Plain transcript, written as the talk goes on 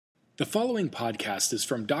The following podcast is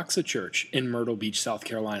from Doxa Church in Myrtle Beach, South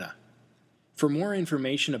Carolina. For more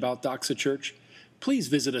information about Doxa Church, please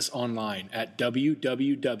visit us online at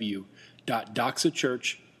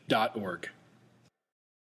www.doxachurch.org.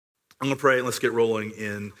 I'm going to pray and let's get rolling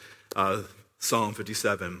in Psalm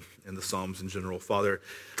 57 and the Psalms in general. Father,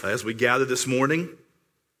 as we gather this morning,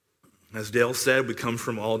 as Dale said, we come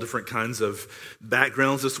from all different kinds of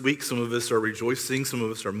backgrounds this week. Some of us are rejoicing, some of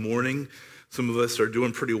us are mourning, some of us are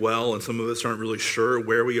doing pretty well, and some of us aren't really sure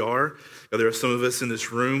where we are. There are some of us in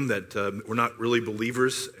this room that we're not really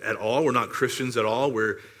believers at all. We're not Christians at all.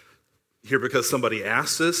 We're here because somebody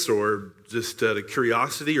asked us, or just out of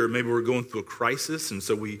curiosity, or maybe we're going through a crisis, and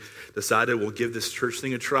so we decided we'll give this church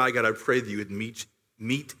thing a try. God, I pray that you would meet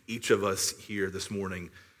each of us here this morning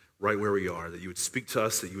right where we are, that you would speak to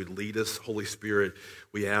us, that you would lead us. Holy Spirit,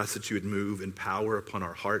 we ask that you would move in power upon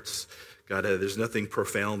our hearts. God, there's nothing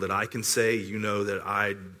profound that I can say. You know that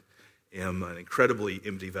I am an incredibly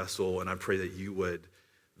empty vessel, and I pray that you would,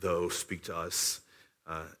 though, speak to us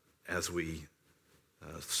as we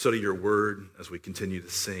study your word, as we continue to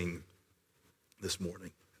sing this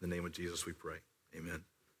morning. In the name of Jesus we pray. Amen.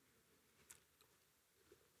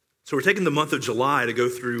 So we're taking the month of July to go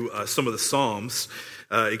through some of the Psalms.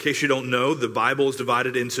 In case you don't know, the Bible is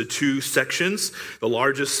divided into two sections. The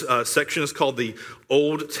largest section is called the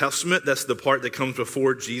Old Testament. That's the part that comes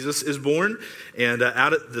before Jesus is born. And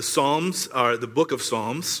out of the Psalms, are the book of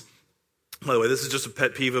Psalms. By the way, this is just a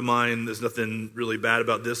pet peeve of mine. There's nothing really bad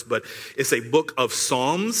about this, but it's a book of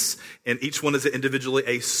Psalms, and each one is individually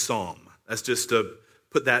a psalm. That's just to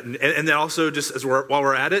put that in. And then also, just while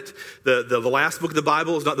we're at it, the last book of the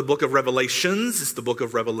Bible is not the book of Revelations, it's the book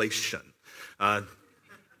of Revelation.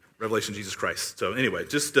 Revelation Jesus Christ. So anyway,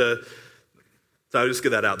 so I'll just get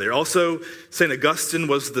that out there. Also, St. Augustine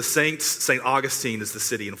was the saint. St. Augustine is the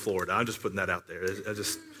city in Florida. I'm just putting that out there. I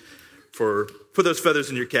just put those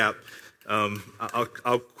feathers in your cap.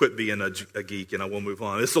 I'll quit being a geek and I will move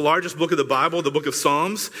on. It's the largest book of the Bible, the book of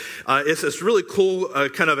Psalms. It's really cool,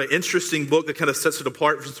 kind of an interesting book that kind of sets it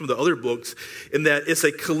apart from some of the other books in that it's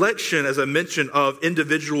a collection, as I mentioned, of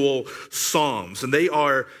individual psalms. And they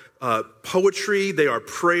are poetry, they are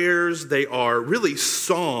prayers, they are really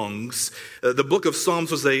songs. The book of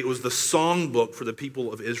Psalms was the song book for the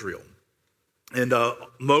people of Israel. And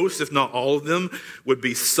most, if not all of them, would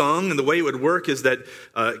be sung. And the way it would work is that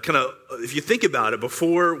if you think about it,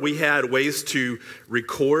 before we had ways to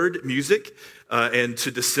record music and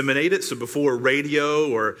to disseminate it, so before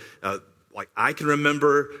radio or like I can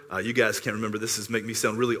remember, you guys can't remember, this is making me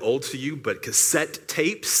sound really old to you, but cassette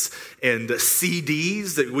tapes and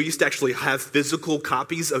CDs, that we used to actually have physical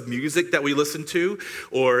copies of music that we listened to,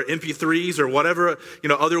 or MP3s or whatever,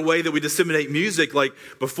 other way that we disseminate music. Like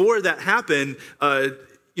before that happened,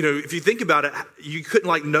 if you think about it, you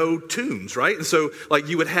couldn't know tunes, right? And so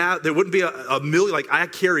you would have, there wouldn't be a million, I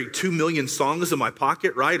carry 2 million songs in my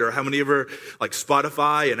pocket, right? Or how many ever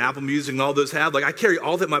Spotify and Apple Music and all those have, I carry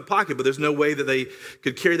all that in my pocket, but there's no way that they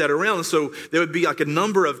could carry that around. And so there would be a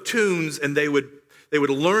number of tunes, and they would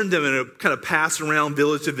learn them and kind of pass around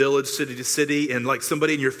village to village, city to city, and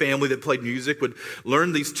somebody in your family that played music would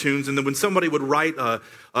learn these tunes. And then when somebody would write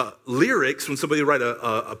lyrics, when somebody would write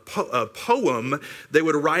a poem, they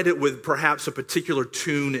would write it with perhaps a particular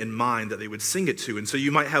tune in mind that they would sing it to. And so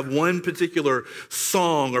you might have one particular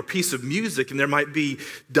song or piece of music, and there might be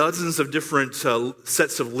dozens of different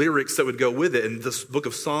sets of lyrics that would go with it. And this book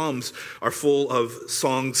of Psalms are full of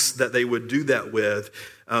songs that they would do that with.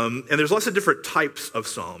 And there's lots of different types of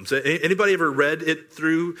psalms. Anybody ever read it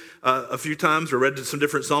through a few times or read some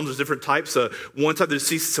different psalms? There's different types. One type,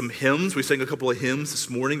 there's some hymns. We sang a couple of hymns this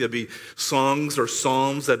morning. There'd be songs or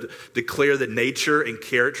psalms that declare the nature and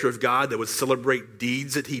character of God, that would celebrate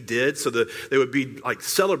deeds that he did. So that they would be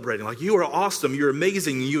celebrating, you are awesome, you're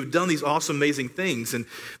amazing, you've done these awesome, amazing things. And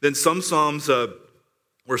then some psalms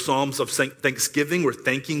were psalms of thanksgiving. We're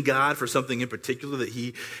thanking God for something in particular that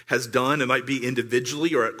he has done. It might be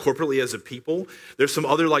individually or corporately as a people. There's some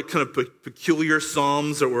other kind of peculiar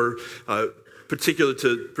psalms that were particular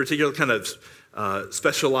kind of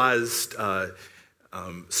specialized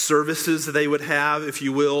services that they would have, if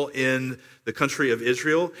you will, in the country of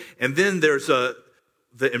Israel. And then there's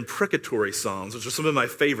the imprecatory psalms, which are some of my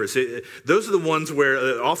favorites. Those are the ones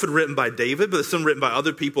where often written by David, but some written by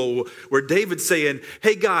other people, where David's saying,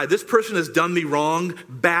 hey, God, this person has done me wrong.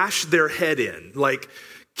 Bash their head in.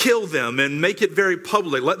 Kill them and make it very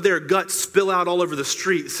public. Let their guts spill out all over the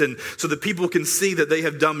streets, and so that people can see that they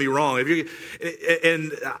have done me wrong.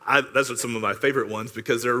 That's what some of my favorite ones,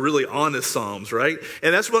 because they're really honest psalms, right?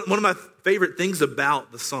 And that's one of my favorite things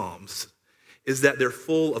about the Psalms is that they're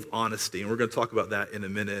full of honesty. And we're going to talk about that in a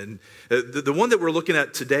minute. And the one that we're looking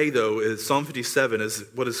at today, though, is Psalm 57, is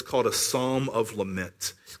what is called a psalm of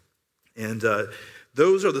lament. And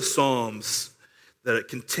those are the psalms that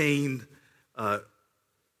contain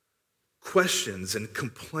questions and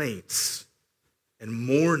complaints and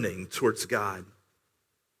mourning towards God,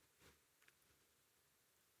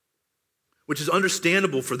 which is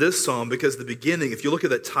understandable for this psalm because the beginning, if you look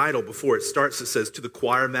at that title before it starts, it says, to the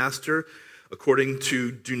choir master, according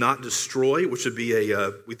to do not destroy, which would be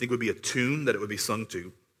we think would be a tune that it would be sung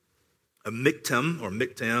to. A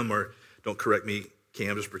miktam, or don't correct me,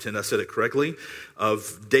 Cam, just pretend I said it correctly,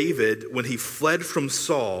 of David when he fled from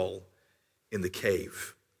Saul in the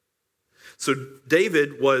cave. So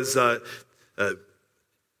David was,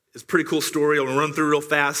 it's a pretty cool story. I'm going to run through real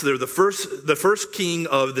fast. The first king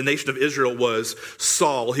of the nation of Israel was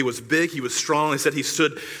Saul. He was big, he was strong. He said he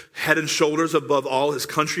stood head and shoulders above all his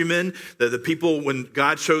countrymen. The people, when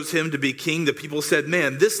God chose him to be king, the people said,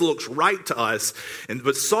 man, this looks right to us.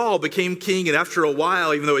 But Saul became king, and after a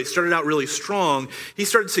while, even though he started out really strong, he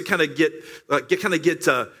started to kind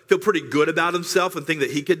of feel pretty good about himself and think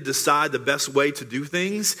that he could decide the best way to do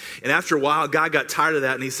things. And after a while, God got tired of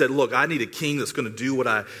that, and he said, look, I need a king that's going to do what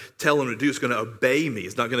I tell him to do. He's going to obey me.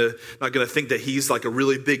 He's not going to think that he's like a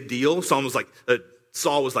really big deal. Saul was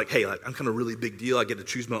like, hey, I'm kind of a really big deal. I get to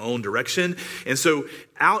choose my own direction. And so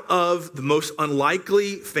out of the most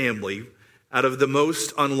unlikely family, out of the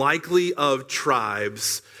most unlikely of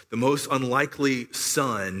tribes, the most unlikely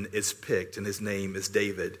son is picked, and his name is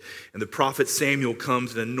David. And the prophet Samuel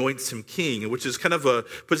comes and anoints him king, which is kind of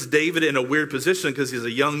puts David in a weird position because he's a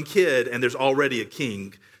young kid and there's already a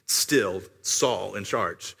king still, Saul, in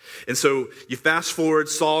charge. And so you fast forward,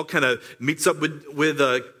 Saul kind of meets up with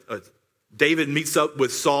David meets up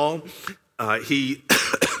with Saul.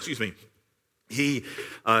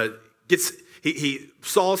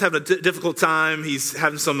 Saul's having a difficult time. He's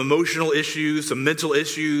having some emotional issues, some mental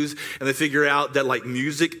issues, and they figure out that like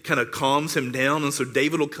music kind of calms him down. And so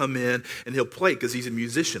David will come in and he'll play because he's a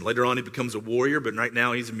musician. Later on, he becomes a warrior, but right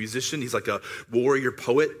now he's a musician. He's like a warrior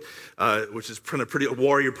poet, which is a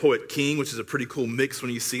warrior poet king, which is a pretty cool mix when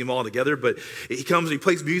you see them all together. But he comes and he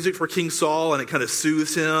plays music for King Saul, and it kind of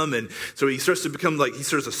soothes him. And so he starts to become he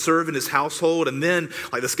starts to serve in his household. And then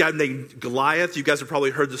like this guy named Goliath, you guys have probably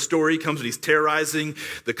heard the story, he comes and he's terrorizing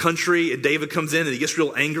the country, and David comes in and he gets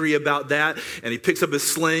real angry about that, and he picks up his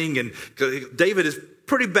sling, and David is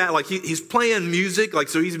pretty bad. Like he's playing music,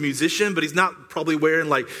 so he's a musician, but he's not probably wearing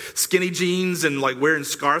like skinny jeans and like wearing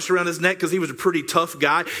scarves around his neck because he was a pretty tough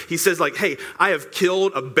guy. He says like, hey, I have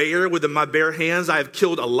killed a bear with my bare hands. I have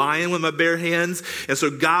killed a lion with my bare hands. And so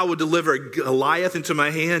God would deliver Goliath into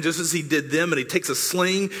my hand just as he did them. And he takes a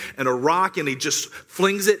sling and a rock and he just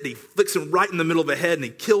flings it and he flicks him right in the middle of the head and he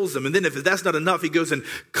kills him. And then if that's not enough, he goes and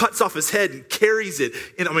cuts off his head and carries it.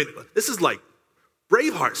 And I mean, this is like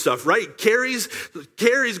Braveheart stuff, right? Carries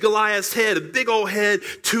Goliath's head, a big old head,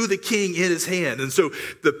 to the king in his hand. And so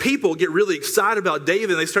the people get really excited about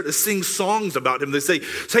David, and they start to sing songs about him. They say,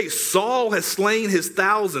 Saul has slain his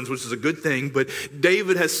thousands, which is a good thing, but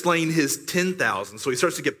David has slain his 10,000. So he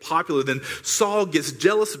starts to get popular. Then Saul gets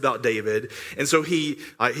jealous about David. And so he's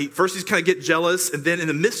kind of get jealous. And then in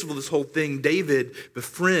the midst of this whole thing, David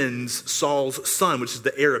befriends Saul's son, which is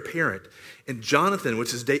the heir apparent. And Jonathan,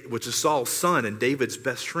 which is Saul's son and David's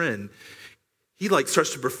best friend, he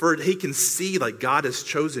starts to prefer, he can see God has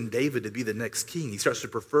chosen David to be the next king. He starts to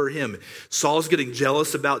prefer him. Saul's getting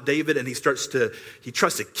jealous about David, and he tries to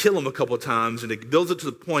kill him a couple of times, and it builds it to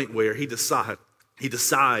the point where he decides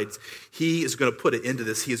he is going to put an end to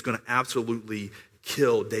this. He is going to absolutely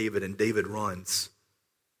kill David, and David runs.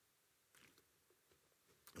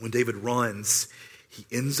 When David runs, he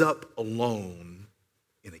ends up alone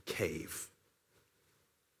in a cave.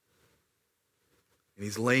 And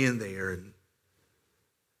he's laying there, and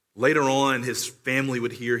later on, his family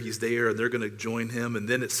would hear he's there, and they're going to join him. And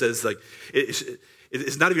then it says,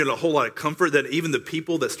 it's not even a whole lot of comfort that even the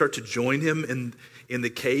people that start to join him in the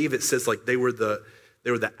cave, it says they were the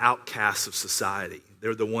outcasts of society. They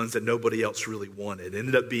were the ones that nobody else really wanted. It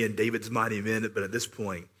ended up being David's mighty men, but at this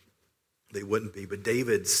point, they wouldn't be. But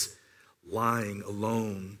David's lying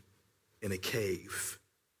alone in a cave.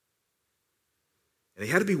 And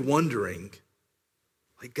he had to be wondering,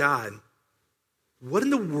 God, what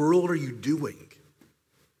in the world are you doing?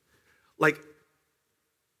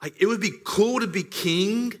 It would be cool to be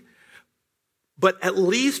king, but at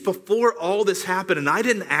least before all this happened, and I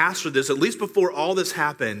didn't ask for this, at least before all this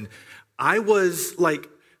happened, I was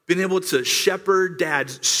being able to shepherd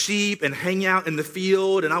Dad's sheep and hang out in the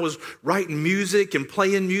field, and I was writing music and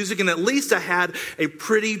playing music, and at least I had a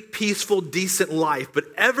pretty peaceful, decent life. But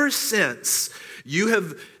ever since you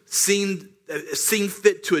have seen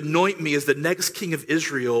fit to anoint me as the next king of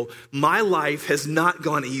Israel, my life has not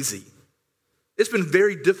gone easy. It's been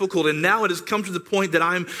very difficult, and now it has come to the point that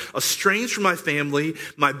I'm estranged from my family.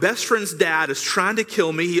 My best friend's dad is trying to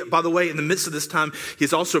kill me. By the way, in the midst of this time,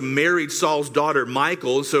 he's also married Saul's daughter,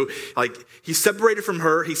 Michal. So, he's separated from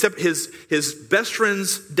her. His best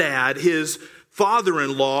friend's dad, his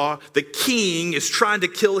father-in-law, the king, is trying to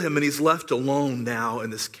kill him, and he's left alone now in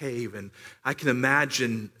this cave. And I can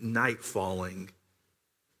imagine night falling.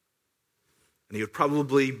 And he would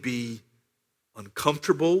probably be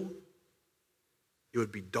uncomfortable. It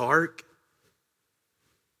would be dark.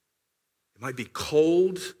 It might be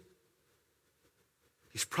cold.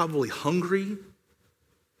 He's probably hungry.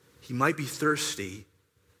 He might be thirsty.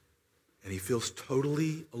 And he feels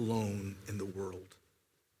totally alone in the world.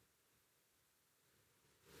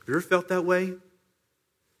 Have you ever felt that way?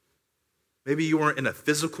 Maybe you weren't in a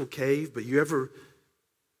physical cave, but you ever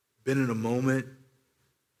been in a moment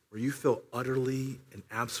where you felt utterly and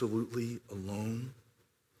absolutely alone?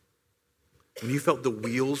 When you felt the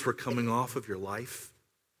wheels were coming off of your life?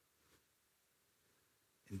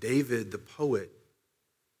 And David, the poet,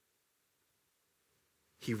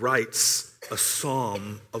 he writes a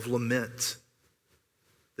psalm of lament.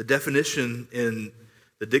 The definition in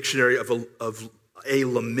the dictionary of a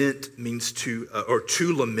lament means to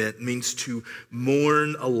lament means to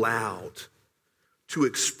mourn aloud, to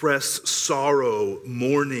express sorrow,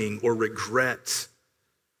 mourning, or regret,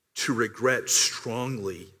 to regret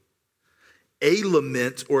strongly. A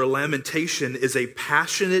lament or a lamentation is a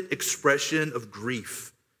passionate expression of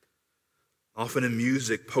grief. Often in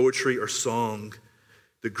music, poetry, or song,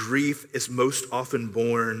 the grief is most often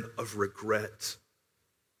born of regret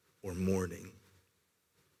or mourning.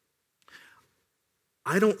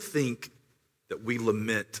 I don't think that we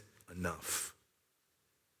lament enough,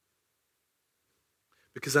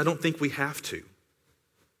 because I don't think we have to.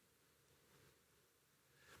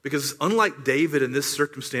 Because unlike David in this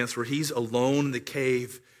circumstance where he's alone in the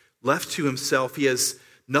cave, left to himself, he has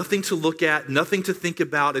nothing to look at, nothing to think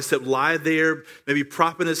about except lie there, maybe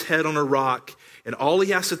propping his head on a rock, and all he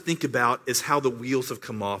has to think about is how the wheels have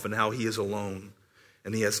come off and how he is alone.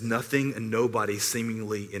 And he has nothing and nobody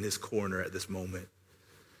seemingly in his corner at this moment.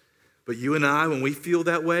 But you and I, when we feel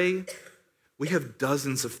that way, we have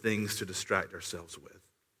dozens of things to distract ourselves with.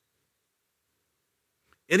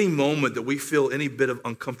 Any moment that we feel any bit of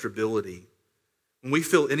uncomfortability, when we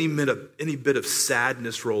feel any bit of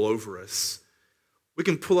sadness roll over us, we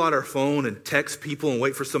can pull out our phone and text people and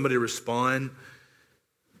wait for somebody to respond.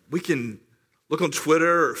 We can look on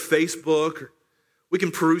Twitter or Facebook. We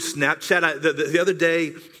can peruse Snapchat. The other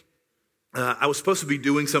day, I was supposed to be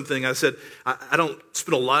doing something. I said, I don't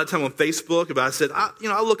spend a lot of time on Facebook, but I said, I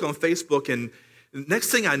look on Facebook, and the next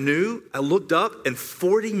thing I knew, I looked up and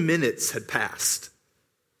 40 minutes had passed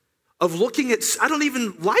of looking at, I don't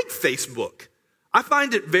even like Facebook. I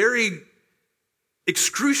find it very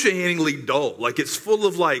excruciatingly dull. Like, it's full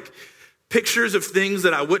of pictures of things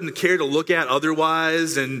that I wouldn't care to look at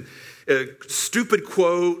otherwise, and stupid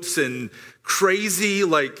quotes and crazy,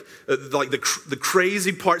 the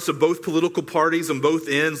crazy parts of both political parties on both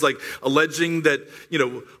ends, alleging that,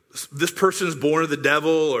 this person's born of the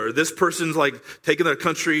devil, or this person's taking their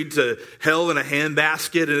country to hell in a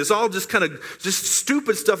handbasket. And it's all just kind of just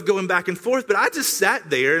stupid stuff going back and forth. But I just sat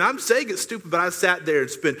there, and I'm saying it's stupid, but I sat there and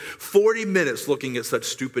spent 40 minutes looking at such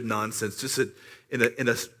stupid nonsense, just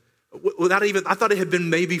without even, I thought it had been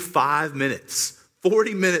maybe 5 minutes.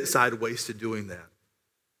 40 minutes I'd wasted doing that.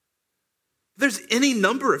 There's any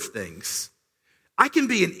number of things. I can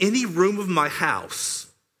be in any room of my house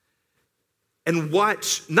and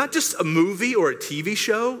watch not just a movie or a TV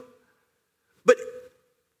show, but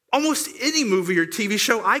almost any movie or TV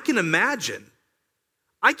show I can imagine.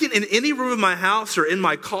 I can, in any room of my house or in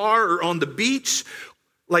my car or on the beach,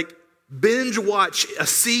 binge watch a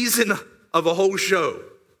season of a whole show.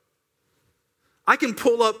 I can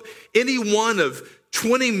pull up any one of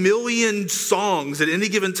 20 million songs at any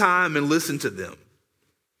given time and listen to them.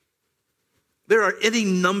 There are any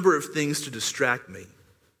number of things to distract me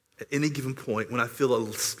at any given point when I feel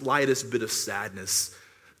a slightest bit of sadness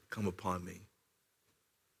come upon me.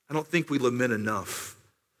 I don't think we lament enough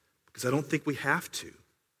because I don't think we have to.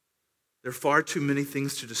 There are far too many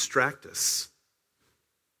things to distract us.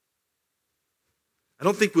 I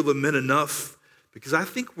don't think we lament enough because I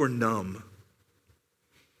think we're numb.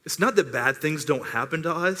 It's not that bad things don't happen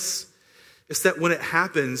to us. It's that when it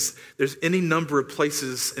happens, there's any number of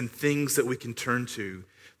places and things that we can turn to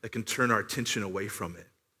that can turn our attention away from it.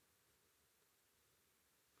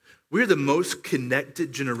 We're the most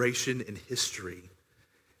connected generation in history,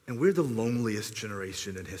 and we're the loneliest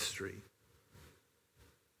generation in history.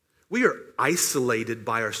 We are isolated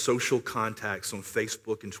by our social contacts on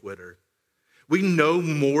Facebook and Twitter. We know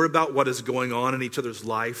more about what is going on in each other's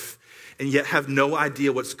life, and yet have no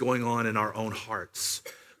idea what's going on in our own hearts,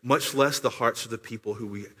 much less the hearts of the people who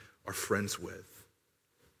we are friends with.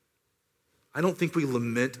 I don't think we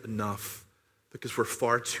lament enough because we're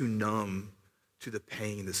far too numb to the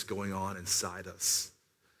pain that's going on inside us.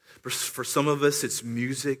 For some of us, it's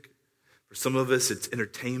music. For some of us, it's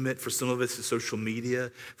entertainment. For some of us, it's social media.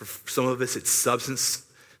 For some of us, it's certain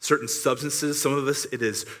substances. Some of us, it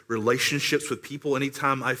is relationships with people.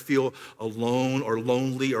 Anytime I feel alone or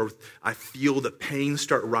lonely, or I feel the pain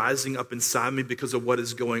start rising up inside me because of what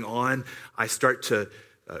is going on, I start to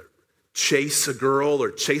chase a girl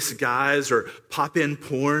or chase guys or pop in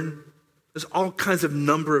porn. There's all kinds of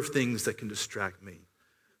number of things that can distract me.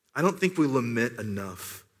 I don't think we lament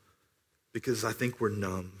enough because I think we're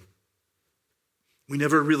numb. We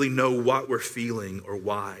never really know what we're feeling or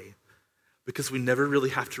why, because we never really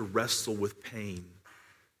have to wrestle with pain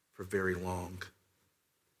for very long.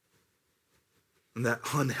 And that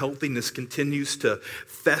unhealthiness continues to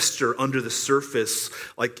fester under the surface,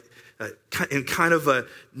 like in kind of a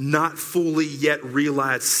not fully yet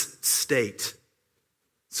realized state,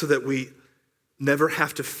 so that we never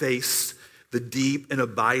have to face the deep and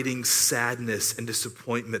abiding sadness and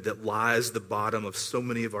disappointment that lies at the bottom of so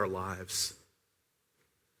many of our lives.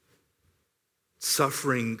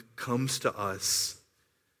 Suffering comes to us,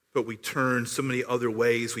 but we turn so many other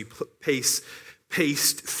ways. We paste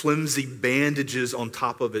flimsy bandages on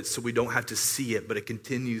top of it so we don't have to see it, but it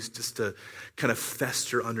continues just to kind of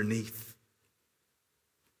fester underneath.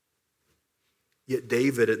 Yet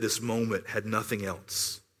David at this moment had nothing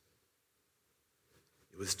else.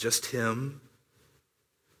 It was just him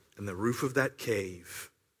and the roof of that cave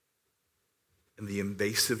and the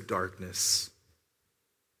invasive darkness,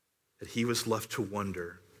 that he was left to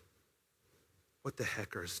wonder, what the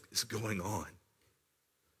heck is going on?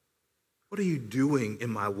 What are you doing in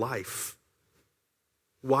my life?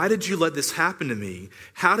 Why did you let this happen to me?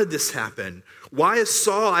 How did this happen? Why is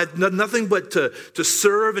Saul? I've done nothing but to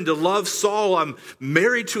serve and to love Saul. I'm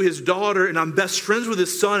married to his daughter and I'm best friends with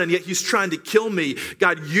his son, and yet he's trying to kill me.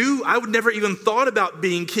 God, I would never even thought about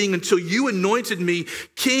being king until you anointed me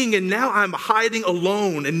king, and now I'm hiding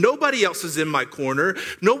alone and nobody else is in my corner.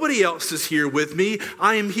 Nobody else is here with me.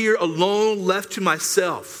 I am here alone, left to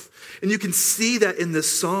myself. And you can see that in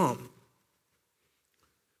this psalm.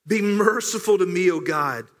 Be merciful to me, O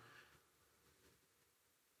God.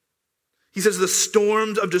 He says, the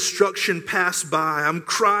storms of destruction pass by. I'm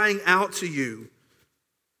crying out to you.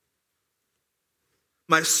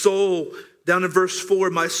 My soul, down in verse 4,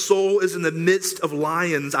 my soul is in the midst of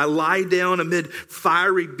lions. I lie down amid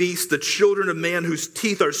fiery beasts, the children of man whose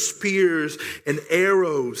teeth are spears and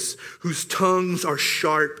arrows, whose tongues are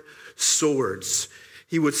sharp swords.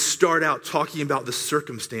 He would start out talking about the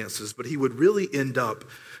circumstances, but he would really end up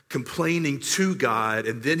complaining to God,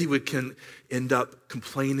 and then he would end up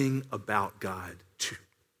complaining about God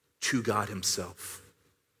to God himself.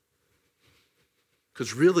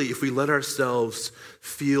 Because really, if we let ourselves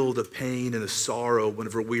feel the pain and the sorrow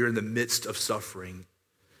whenever we're in the midst of suffering,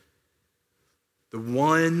 the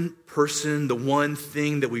one person, the one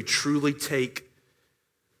thing that we truly take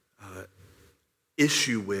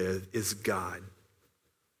issue with is God.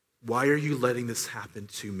 Why are you letting this happen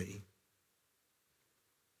to me?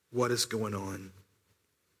 What is going on?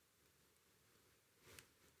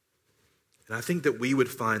 And I think that we would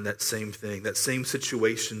find that same thing, that same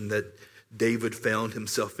situation that David found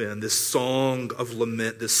himself in, this song of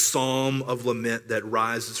lament, this psalm of lament that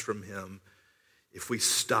rises from him, if we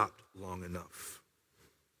stopped long enough.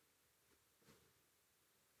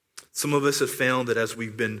 Some of us have found that as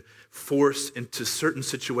we've been forced into certain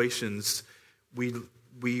situations, we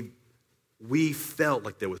felt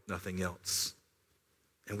like there was nothing else.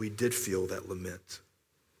 And we did feel that lament.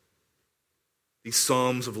 These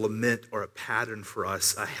psalms of lament are a pattern for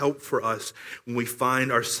us, a help for us when we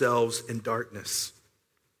find ourselves in darkness.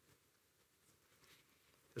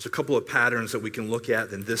 There's a couple of patterns that we can look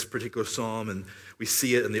at in this particular psalm, and we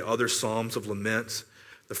see it in the other psalms of lament.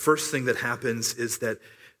 The first thing that happens is that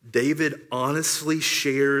David honestly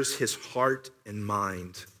shares his heart and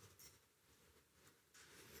mind.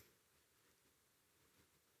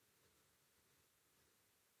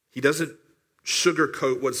 He doesn't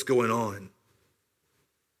sugarcoat what's going on.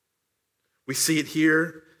 We see it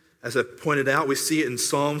here As I pointed out, we see it in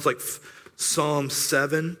Psalms like Psalm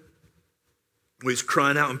 7, where he's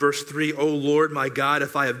crying out in verse 3, "O Lord, my God,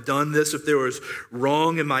 if I have done this, if there was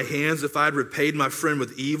wrong in my hands, if I had repaid my friend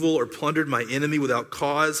with evil or plundered my enemy without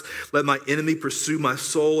cause, let my enemy pursue my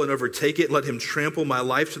soul and overtake it. Let him trample my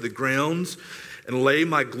life to the ground and lay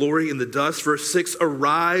my glory in the dust." Verse 6,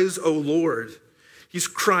 "Arise, O Lord." He's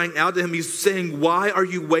crying out to him. He's saying, why are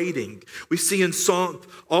you waiting? We see in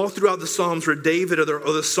all throughout the Psalms where David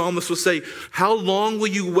or the psalmist will say, how long will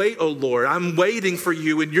you wait, O Lord? I'm waiting for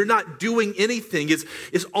you and you're not doing anything.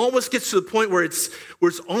 It almost gets to the point where it's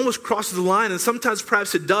almost crosses the line. And sometimes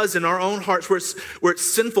perhaps it does in our own hearts where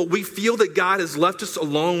it's sinful. We feel that God has left us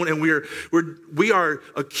alone and we are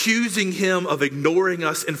accusing him of ignoring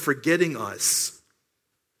us and forgetting us.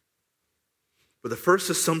 But the first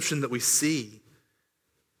assumption that we see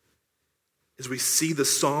is we see the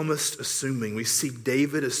psalmist assuming, we see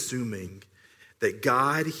David assuming that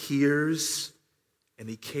God hears and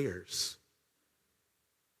he cares.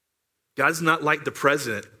 God's not like the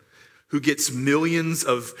president who gets millions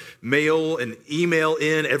of mail and email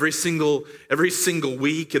in every single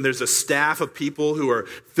week, and there's a staff of people who are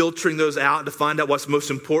filtering those out to find out what's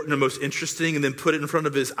most important and most interesting and then put it in front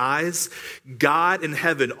of his eyes. God in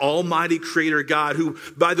heaven, almighty creator God, who,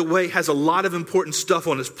 by the way, has a lot of important stuff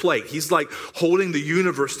on his plate. He's like holding the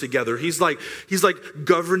universe together. He's like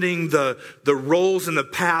governing the roles and the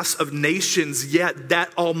paths of nations, yet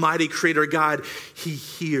that almighty creator God, he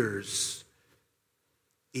hears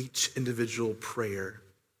each individual prayer,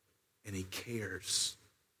 and he cares.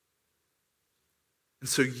 And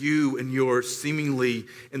so you and your seemingly,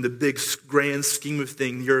 in the big grand scheme of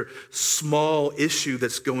things, your small issue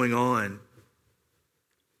that's going on,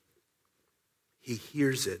 he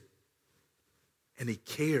hears it, and he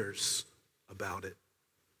cares about it.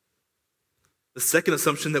 The second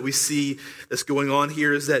assumption that we see that's going on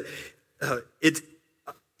here is that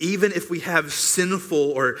even if we have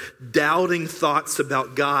sinful or doubting thoughts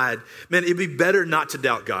about God, man, it'd be better not to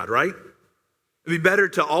doubt God, right? It'd be better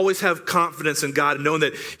to always have confidence in God and knowing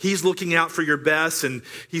that he's looking out for your best and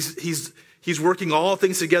he's working all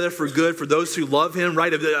things together for good for those who love him,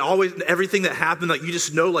 right? Always everything that happened, like you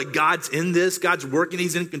just know like God's in this, God's working,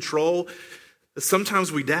 he's in control. But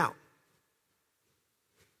sometimes we doubt.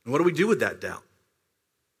 And what do we do with that doubt?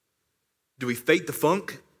 Do we fake the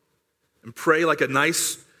funk and pray like a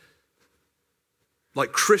nice,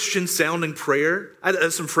 like Christian sounding prayer? I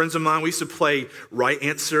had some friends of mine, we used to play right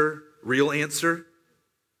answer, real answer.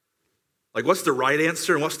 Like what's the right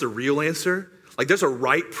answer and what's the real answer? Like there's a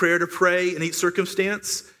right prayer to pray in each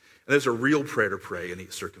circumstance and there's a real prayer to pray in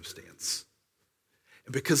each circumstance.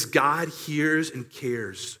 And because God hears and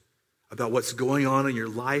cares about what's going on in your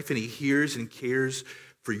life and he hears and cares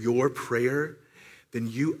for your prayer, then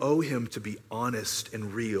you owe him to be honest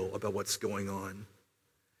and real about what's going on.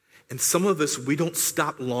 And some of us, we don't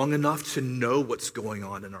stop long enough to know what's going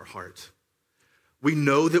on in our heart. We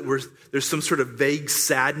know that there's some sort of vague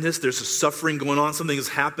sadness. There's a suffering going on. Something has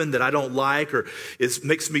happened that I don't like or it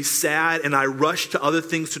makes me sad. And I rush to other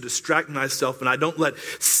things to distract myself. And I don't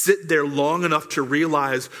sit there long enough to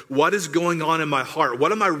realize what is going on in my heart.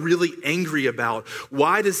 What am I really angry about?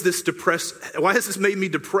 Why has this made me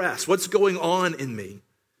depressed? What's going on in me?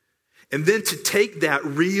 And then to take that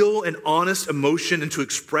real and honest emotion and to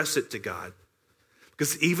express it to God.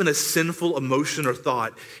 Because even a sinful emotion or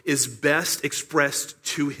thought is best expressed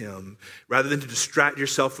to him rather than to distract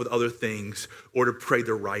yourself with other things or to pray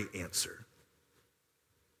the right answer.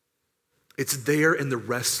 It's there in the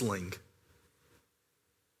wrestling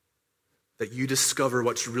that you discover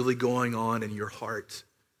what's really going on in your heart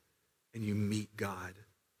and you meet God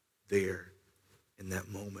there in that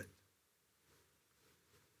moment.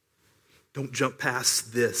 Don't jump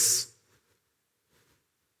past this.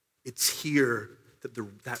 It's here that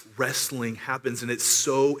wrestling happens, and it's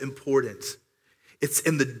so important. It's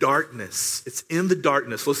in the darkness. It's in the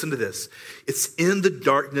darkness. Listen to this. It's in the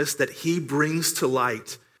darkness that he brings to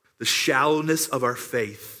light the shallowness of our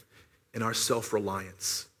faith and our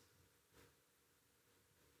self-reliance.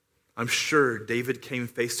 I'm sure David came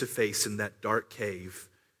face to face in that dark cave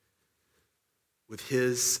with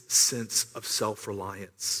his sense of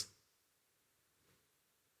self-reliance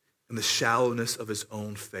and the shallowness of his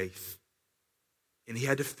own faith. And he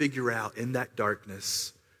had to figure out in that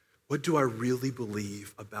darkness, what do I really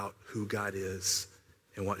believe about who God is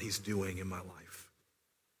and what he's doing in my life?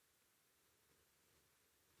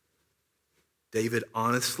 David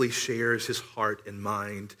honestly shares his heart and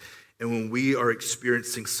mind. And when we are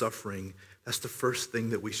experiencing suffering, that's the first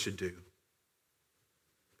thing that we should do.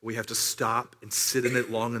 We have to stop and sit in it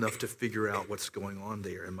long enough to figure out what's going on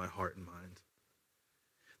there in my heart and mind.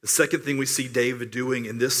 The second thing we see David doing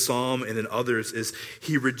in this psalm and in others is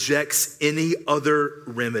he rejects any other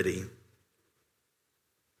remedy.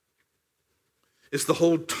 It's the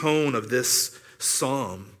whole tone of this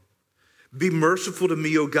psalm. Be merciful to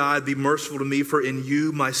me, O God, be merciful to me, for in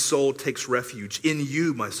you my soul takes refuge. In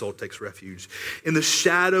you my soul takes refuge. In the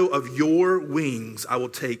shadow of your wings I will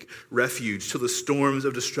take refuge till the storms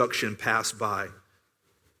of destruction pass by.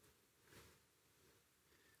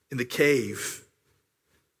 In the cave,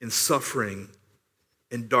 in suffering,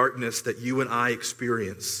 in darkness that you and I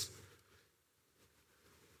experience,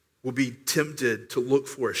 we'll be tempted to look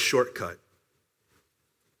for a shortcut.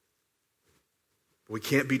 We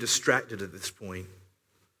can't be distracted at this point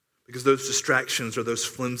because those distractions are those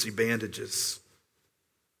flimsy bandages.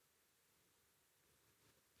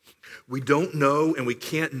 We don't know and we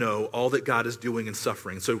can't know all that God is doing in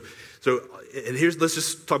suffering. So let's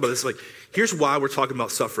just talk about this. Here's why we're talking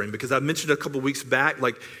about suffering, because I mentioned a couple of weeks back,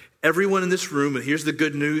 everyone in this room, and here's the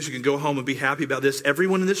good news, you can go home and be happy about this.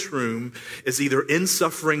 Everyone in this room is either in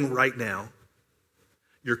suffering right now,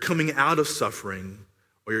 you're coming out of suffering,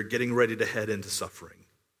 or you're getting ready to head into suffering.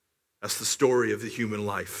 That's the story of the human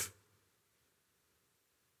life.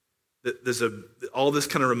 All this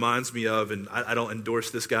kind of reminds me of, and I don't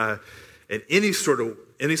endorse this guy in any sort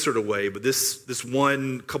of way, but this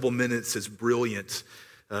one couple minutes is brilliant.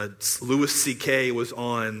 Louis C.K. was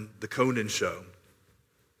on the Conan show,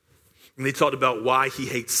 and he talked about why he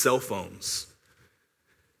hates cell phones.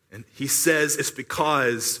 And he says it's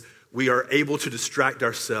because we are able to distract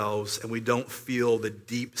ourselves and we don't feel the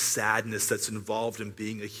deep sadness that's involved in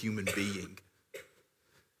being a human being.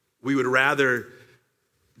 We'd rather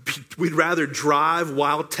drive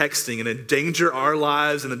while texting and endanger our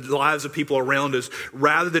lives and the lives of people around us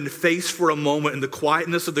rather than face for a moment in the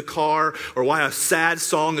quietness of the car or while a sad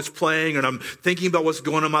song is playing and I'm thinking about what's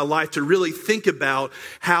going on in my life to really think about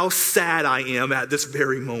how sad I am at this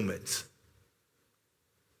very moment.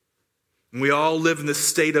 And we all live in this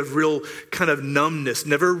state of real kind of numbness,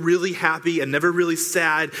 never really happy and never really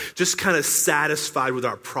sad, just kind of satisfied with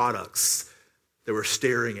our products that we're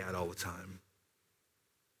staring at all the time.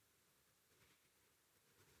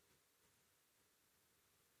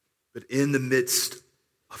 But in the midst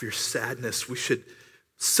of your sadness, we should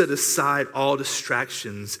set aside all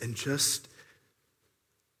distractions and just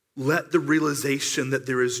let the realization that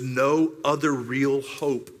there is no other real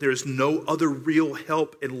hope, there is no other real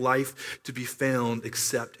help in life to be found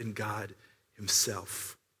except in God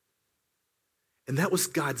himself. And that was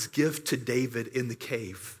God's gift to David in the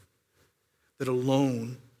cave. That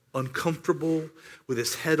alone, uncomfortable, with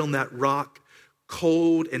his head on that rock,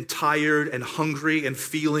 cold and tired and hungry and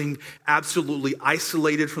feeling absolutely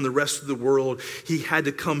isolated from the rest of the world, he had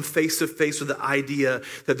to come face to face with the idea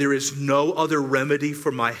that there is no other remedy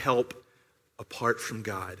for my help apart from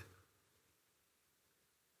God.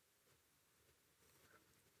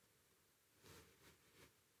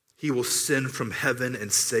 He will send from heaven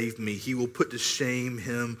and save me. He will put to shame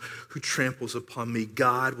him who tramples upon me.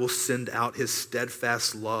 God will send out his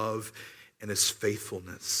steadfast love and his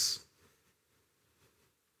faithfulness.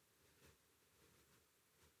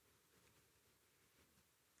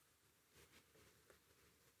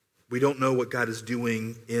 We don't know what God is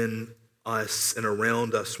doing in us and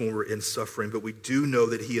around us when we're in suffering, but we do know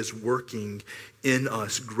that he is working in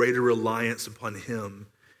us greater reliance upon him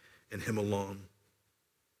and him alone.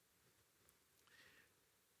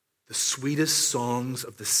 The sweetest songs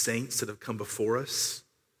of the saints that have come before us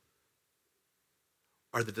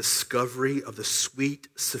are the discovery of the sweet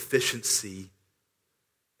sufficiency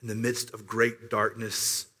in the midst of great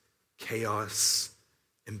darkness, chaos,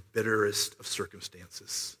 and bitterest of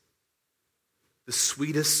circumstances. The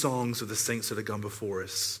sweetest songs of the saints that have gone before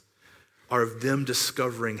us are of them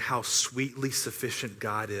discovering how sweetly sufficient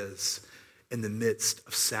God is in the midst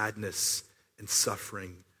of sadness and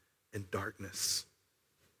suffering and darkness.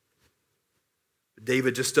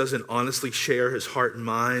 David just doesn't honestly share his heart and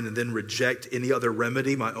mind and then reject any other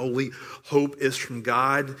remedy. My only hope is from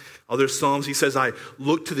God. Other Psalms, he says, I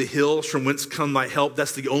look to the hills from whence come my help.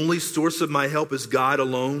 That's the only source of my help is God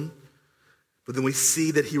alone. But then we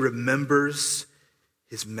see that he remembers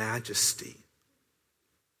his majesty.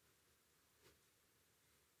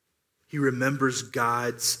 He remembers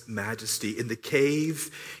God's majesty. In the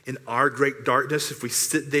cave, in our great darkness, if we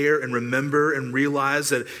sit there and remember and realize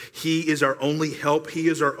that he is our only help, he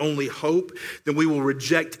is our only hope, then we will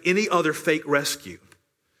reject any other fake rescue.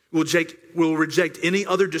 We'll reject any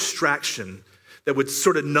other distraction that would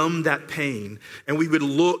sort of numb that pain. And we would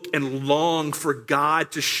look and long for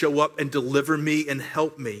God to show up and deliver me and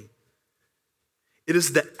help me. It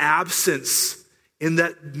is the absence in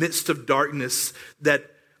that midst of darkness that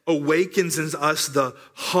awakens in us the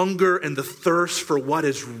hunger and the thirst for what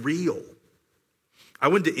is real. I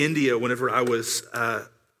went to India whenever I was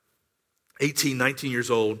 18, 19 years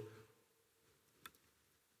old.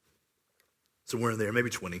 Somewhere in there, maybe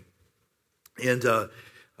 20. And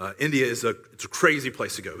India it's a crazy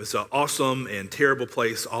place to go. It's an awesome and terrible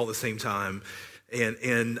place all at the same time.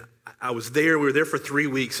 And I was there. We were there for 3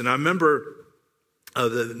 weeks. And I remember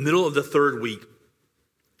the middle of the third week,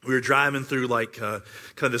 we were driving through like kind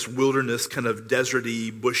of this wilderness, kind of deserty,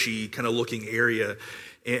 bushy kind of looking area.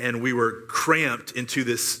 And we were cramped into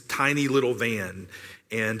this tiny little van.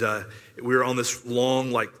 And we were on this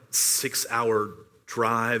long, like 6-hour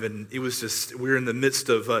drive, and it was just, we were in the midst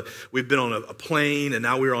of, we'd been on a plane, and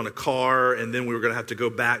now we were on a car, and then we were going to have to go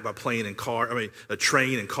back by plane and car, a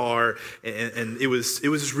train and car, and it was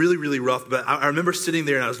just really, really rough. But I remember sitting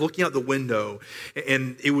there, and I was looking out the window,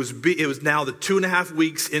 and it was now the 2.5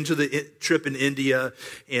 weeks into the trip in India,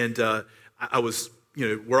 and I was,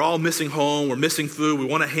 we're all missing home, we're missing food, we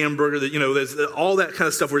want a hamburger, there's all that kind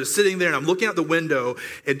of stuff. We're just sitting there, and I'm looking out the window,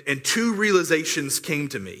 and two realizations came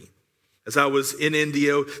to me. As I was in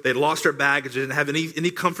India, they'd lost their baggage, I didn't have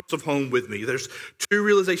any comforts of home with me. There's two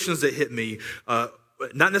realizations that hit me, not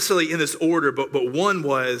necessarily in this order, but one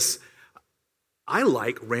was, I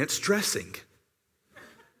like ranch dressing.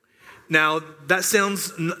 Now, that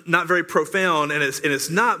sounds not very profound, and it's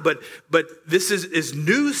not, but this is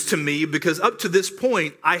news to me, because up to this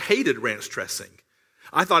point, I hated ranch dressing.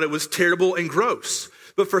 I thought it was terrible and gross.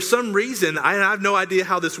 But for some reason, I have no idea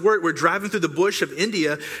how this worked. We're driving through the bush of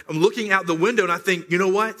India. I'm looking out the window, and I think, you know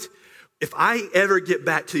what? If I ever get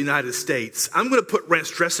back to the United States, I'm going to put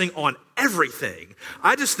ranch dressing on everything.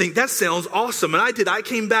 I just think that sounds awesome. And I did. I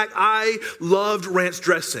came back. I loved ranch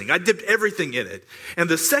dressing. I dipped everything in it. And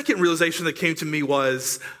the second realization that came to me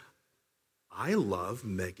was, I love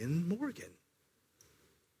Megan Morgan.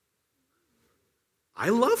 I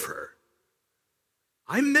love her.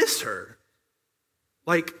 I miss her.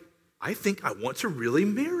 Like, I think I want to really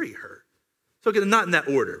marry her. So again, not in that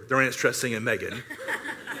order, the ranch dressing and Megan.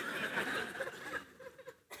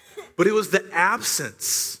 But it was the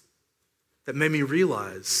absence that made me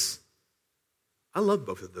realize I love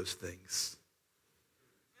both of those things.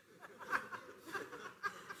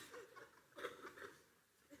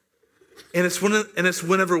 And it's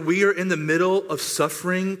whenever we are in the middle of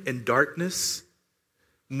suffering and darkness,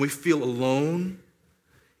 when we feel alone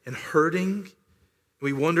and hurting,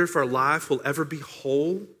 we wonder if our life will ever be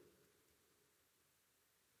whole,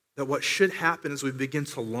 that what should happen is we begin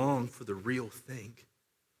to long for the real thing.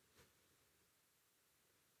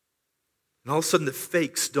 And all of a sudden the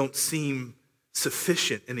fakes don't seem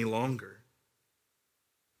sufficient any longer.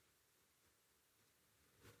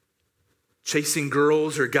 Chasing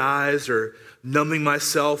girls or guys or numbing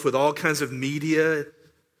myself with all kinds of media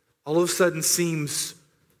all of a sudden seems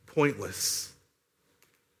pointless.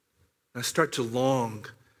 I start to long,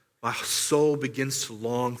 my soul begins to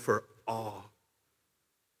long for awe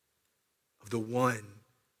of the one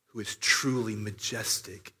who is truly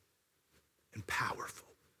majestic and powerful.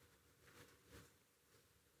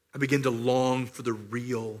 I begin to long for the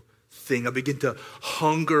real thing. I begin to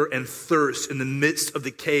hunger and thirst in the midst of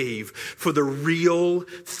the cave for the real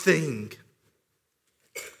thing.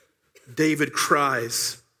 David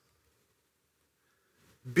cries,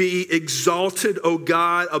 "Be exalted, O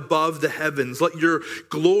God, above the heavens. Let your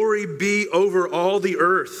glory be over all the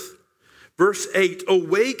earth." Verse 8,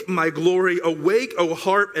 "Awake, my glory, awake, O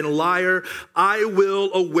harp and lyre. I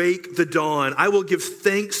will awake the dawn. I will give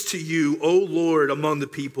thanks to you, O Lord, among the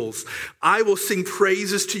peoples. I will sing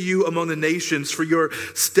praises to you among the nations, for your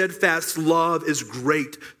steadfast love is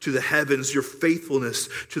great to the heavens, your faithfulness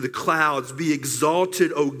to the clouds. Be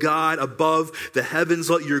exalted, O God, above the heavens.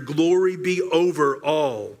 Let your glory be over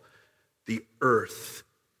all the earth."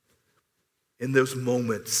 In those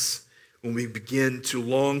moments, when we begin to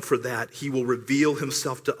long for that, he will reveal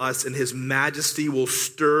himself to us, and his majesty will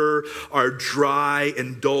stir our dry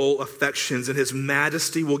and dull affections, and his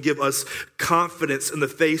majesty will give us confidence in the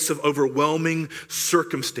face of overwhelming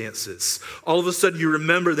circumstances. All of a sudden, you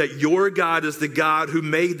remember that your God is the God who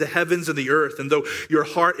made the heavens and the earth, and though your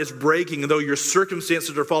heart is breaking, and though your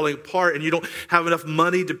circumstances are falling apart, and you don't have enough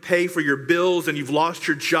money to pay for your bills, and you've lost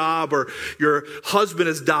your job, or your husband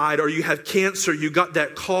has died, or you have cancer, you got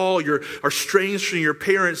that call, you're estranged from your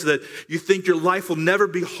parents, that you think your life will never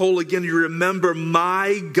be whole again, you remember,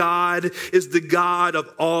 my God is the God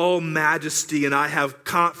of all majesty, and I have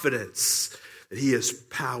confidence that he is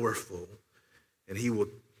powerful and he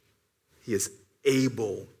is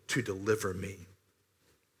able to deliver me.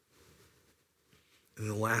 And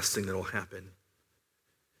the last thing that will happen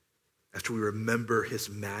after we remember his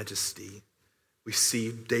majesty. We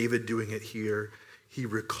see David doing it here. He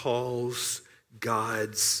recalls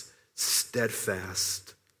God's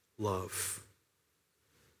steadfast love.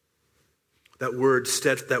 That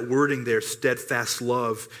wording there, steadfast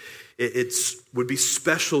love, it would be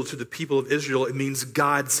special to the people of Israel. It means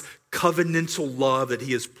God's covenantal love that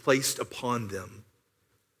he has placed upon them.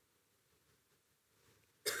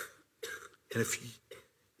 And if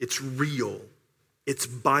it's real, it's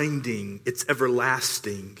binding, it's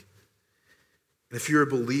everlasting. And if you're a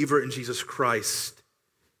believer in Jesus Christ,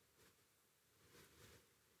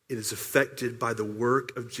 it is affected by the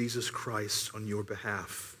work of Jesus Christ on your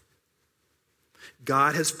behalf.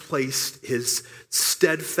 God has placed his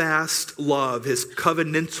steadfast love, his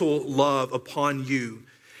covenantal love upon you.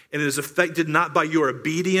 And it is affected not by your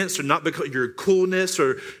obedience or not because your coolness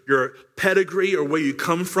or your pedigree or where you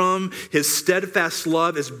come from. His steadfast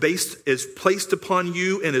love is placed upon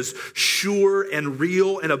you and is sure and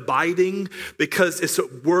real and abiding because it's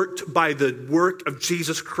worked by the work of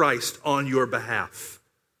Jesus Christ on your behalf.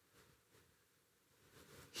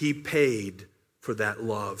 He paid for that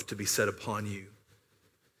love to be set upon you.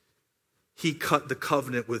 He cut the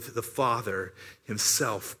covenant with the Father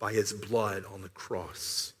himself by his blood on the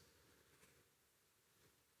cross.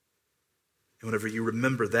 And whenever you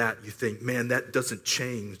remember that, you think, man, that doesn't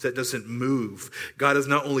change. That doesn't move. God is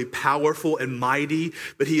not only powerful and mighty,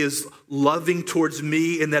 but he is loving towards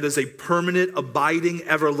me. And that is a permanent, abiding,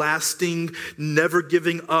 everlasting, never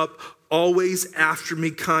giving up, always after me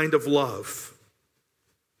kind of love.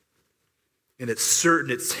 And it's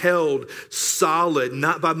certain, it's held solid,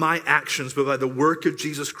 not by my actions, but by the work of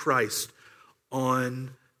Jesus Christ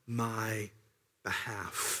on my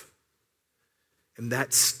behalf. And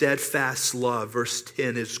that steadfast love, verse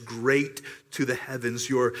 10, is great to the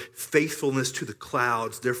heavens, your faithfulness to the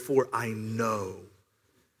clouds. Therefore, I know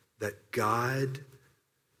that God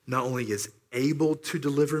not only is able to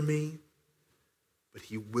deliver me, but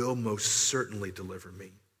he will most certainly deliver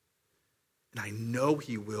me. And I know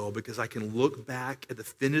he will because I can look back at the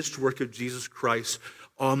finished work of Jesus Christ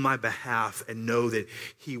on my behalf and know that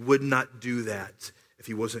he would not do that if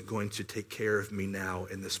he wasn't going to take care of me now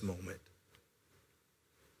in this moment.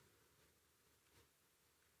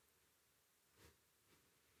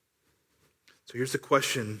 So here's the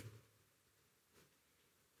question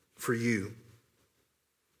for you.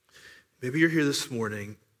 Maybe you're here this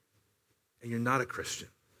morning and you're not a Christian.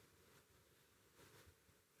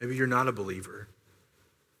 Maybe you're not a believer.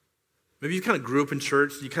 Maybe you kind of grew up in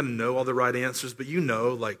church, you kind of know all the right answers, but you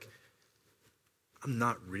know, like, I'm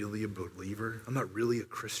not really a believer. I'm not really a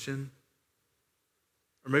Christian.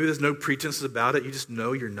 Or maybe there's no pretenses about it. You just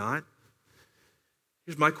know you're not.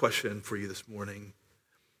 Here's my question for you this morning.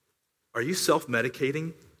 Are you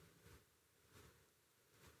self-medicating?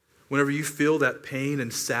 Whenever you feel that pain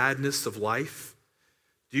and sadness of life,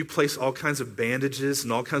 do you place all kinds of bandages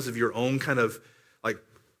and all kinds of your own kind of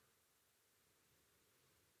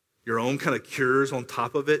cures on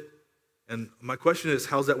top of it? And my question is,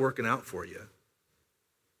 how's that working out for you?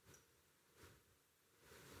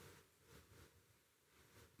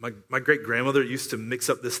 My great-grandmother used to mix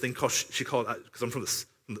up this thing she called, because I'm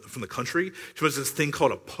from the country, she was this thing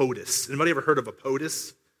called a potus. Anybody ever heard of a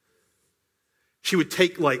potus? She would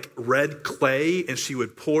take like red clay and she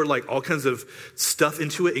would pour like all kinds of stuff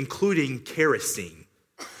into it, including kerosene.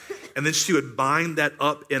 And then she would bind that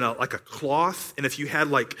up in a cloth. And if you had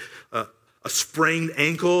like a sprained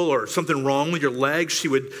ankle or something wrong with your leg, she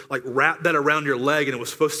would like wrap that around your leg, and it was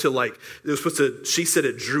supposed to, she said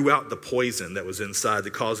it drew out the poison that was inside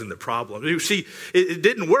that causing the problem. It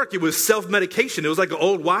didn't work. It was self-medication. It was like an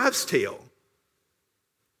old wives' tale.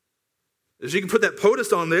 If you can put that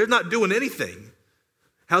potus on there, it's not doing anything.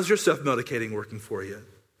 How's your self-medicating working for you?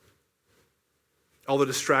 All the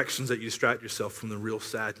distractions that you distract yourself from the real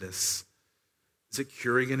sadness, is it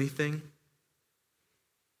curing anything?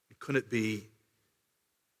 Couldn't it be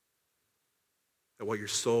that what your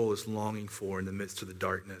soul is longing for in the midst of the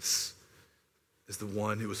darkness is the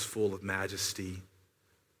one who is full of majesty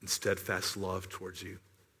and steadfast love towards you?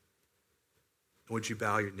 Would you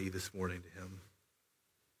bow your knee this morning to him?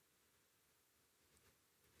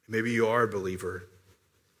 Maybe you are a believer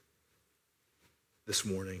this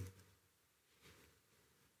morning.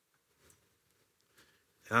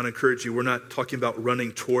 And I'd encourage you, we're not talking about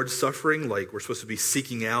running towards suffering, like we're supposed to be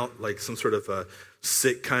seeking out like some sort of a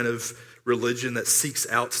sick kind of religion that seeks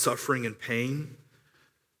out suffering and pain.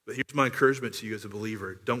 But here's my encouragement to you as a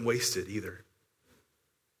believer. Don't waste it either.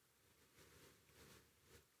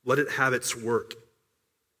 Let it have its work.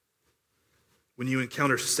 When you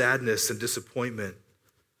encounter sadness and disappointment,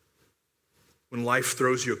 when life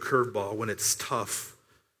throws you a curveball, when it's tough,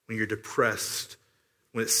 when you're depressed,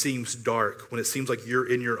 when it seems dark, when it seems like you're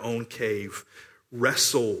in your own cave,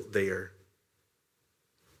 wrestle there.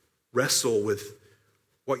 Wrestle with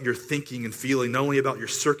what you're thinking and feeling, not only about your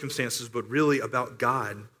circumstances, but really about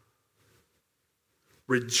God.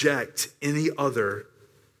 Reject any other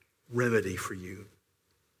remedy for you.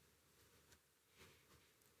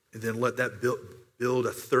 And then let that build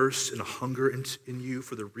a thirst and a hunger in you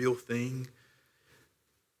for the real thing,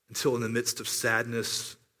 until in the midst of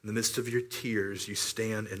sadness, in the midst of your tears, you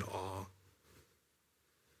stand in awe.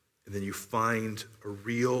 And then you find a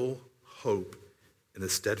real hope in the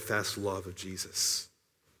steadfast love of Jesus.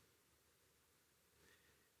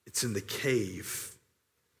 It's in the cave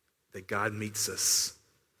that God meets us.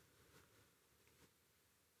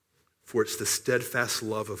 For it's the steadfast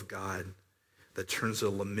love of God that turns a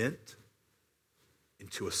lament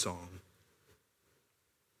into a song.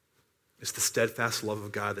 It's the steadfast love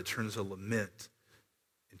of God that turns a lament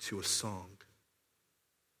into a song.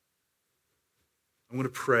 I'm going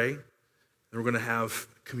to pray, and we're going to have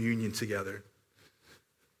communion together.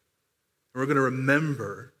 And we're going to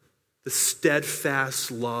remember the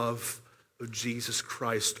steadfast love of Jesus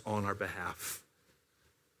Christ on our behalf.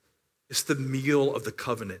 It's the meal of the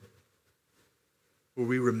covenant where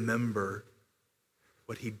we remember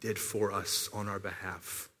what he did for us on our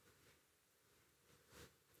behalf.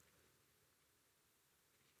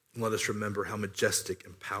 And let us remember how majestic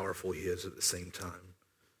and powerful he is at the same time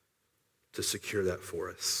to secure that for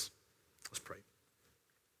us. Let's pray.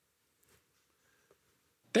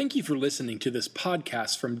 Thank you for listening to this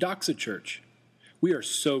podcast from Doxa Church. We are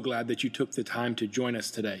so glad that you took the time to join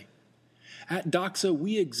us today. At Doxa,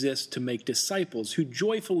 we exist to make disciples who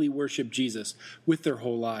joyfully worship Jesus with their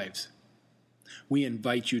whole lives. We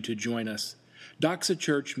invite you to join us. Doxa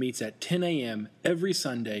Church meets at 10 a.m. every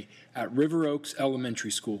Sunday at River Oaks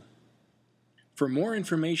Elementary School. For more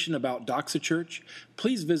information about Doxa Church,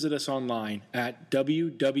 please visit us online at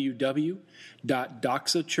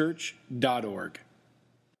www.doxachurch.org.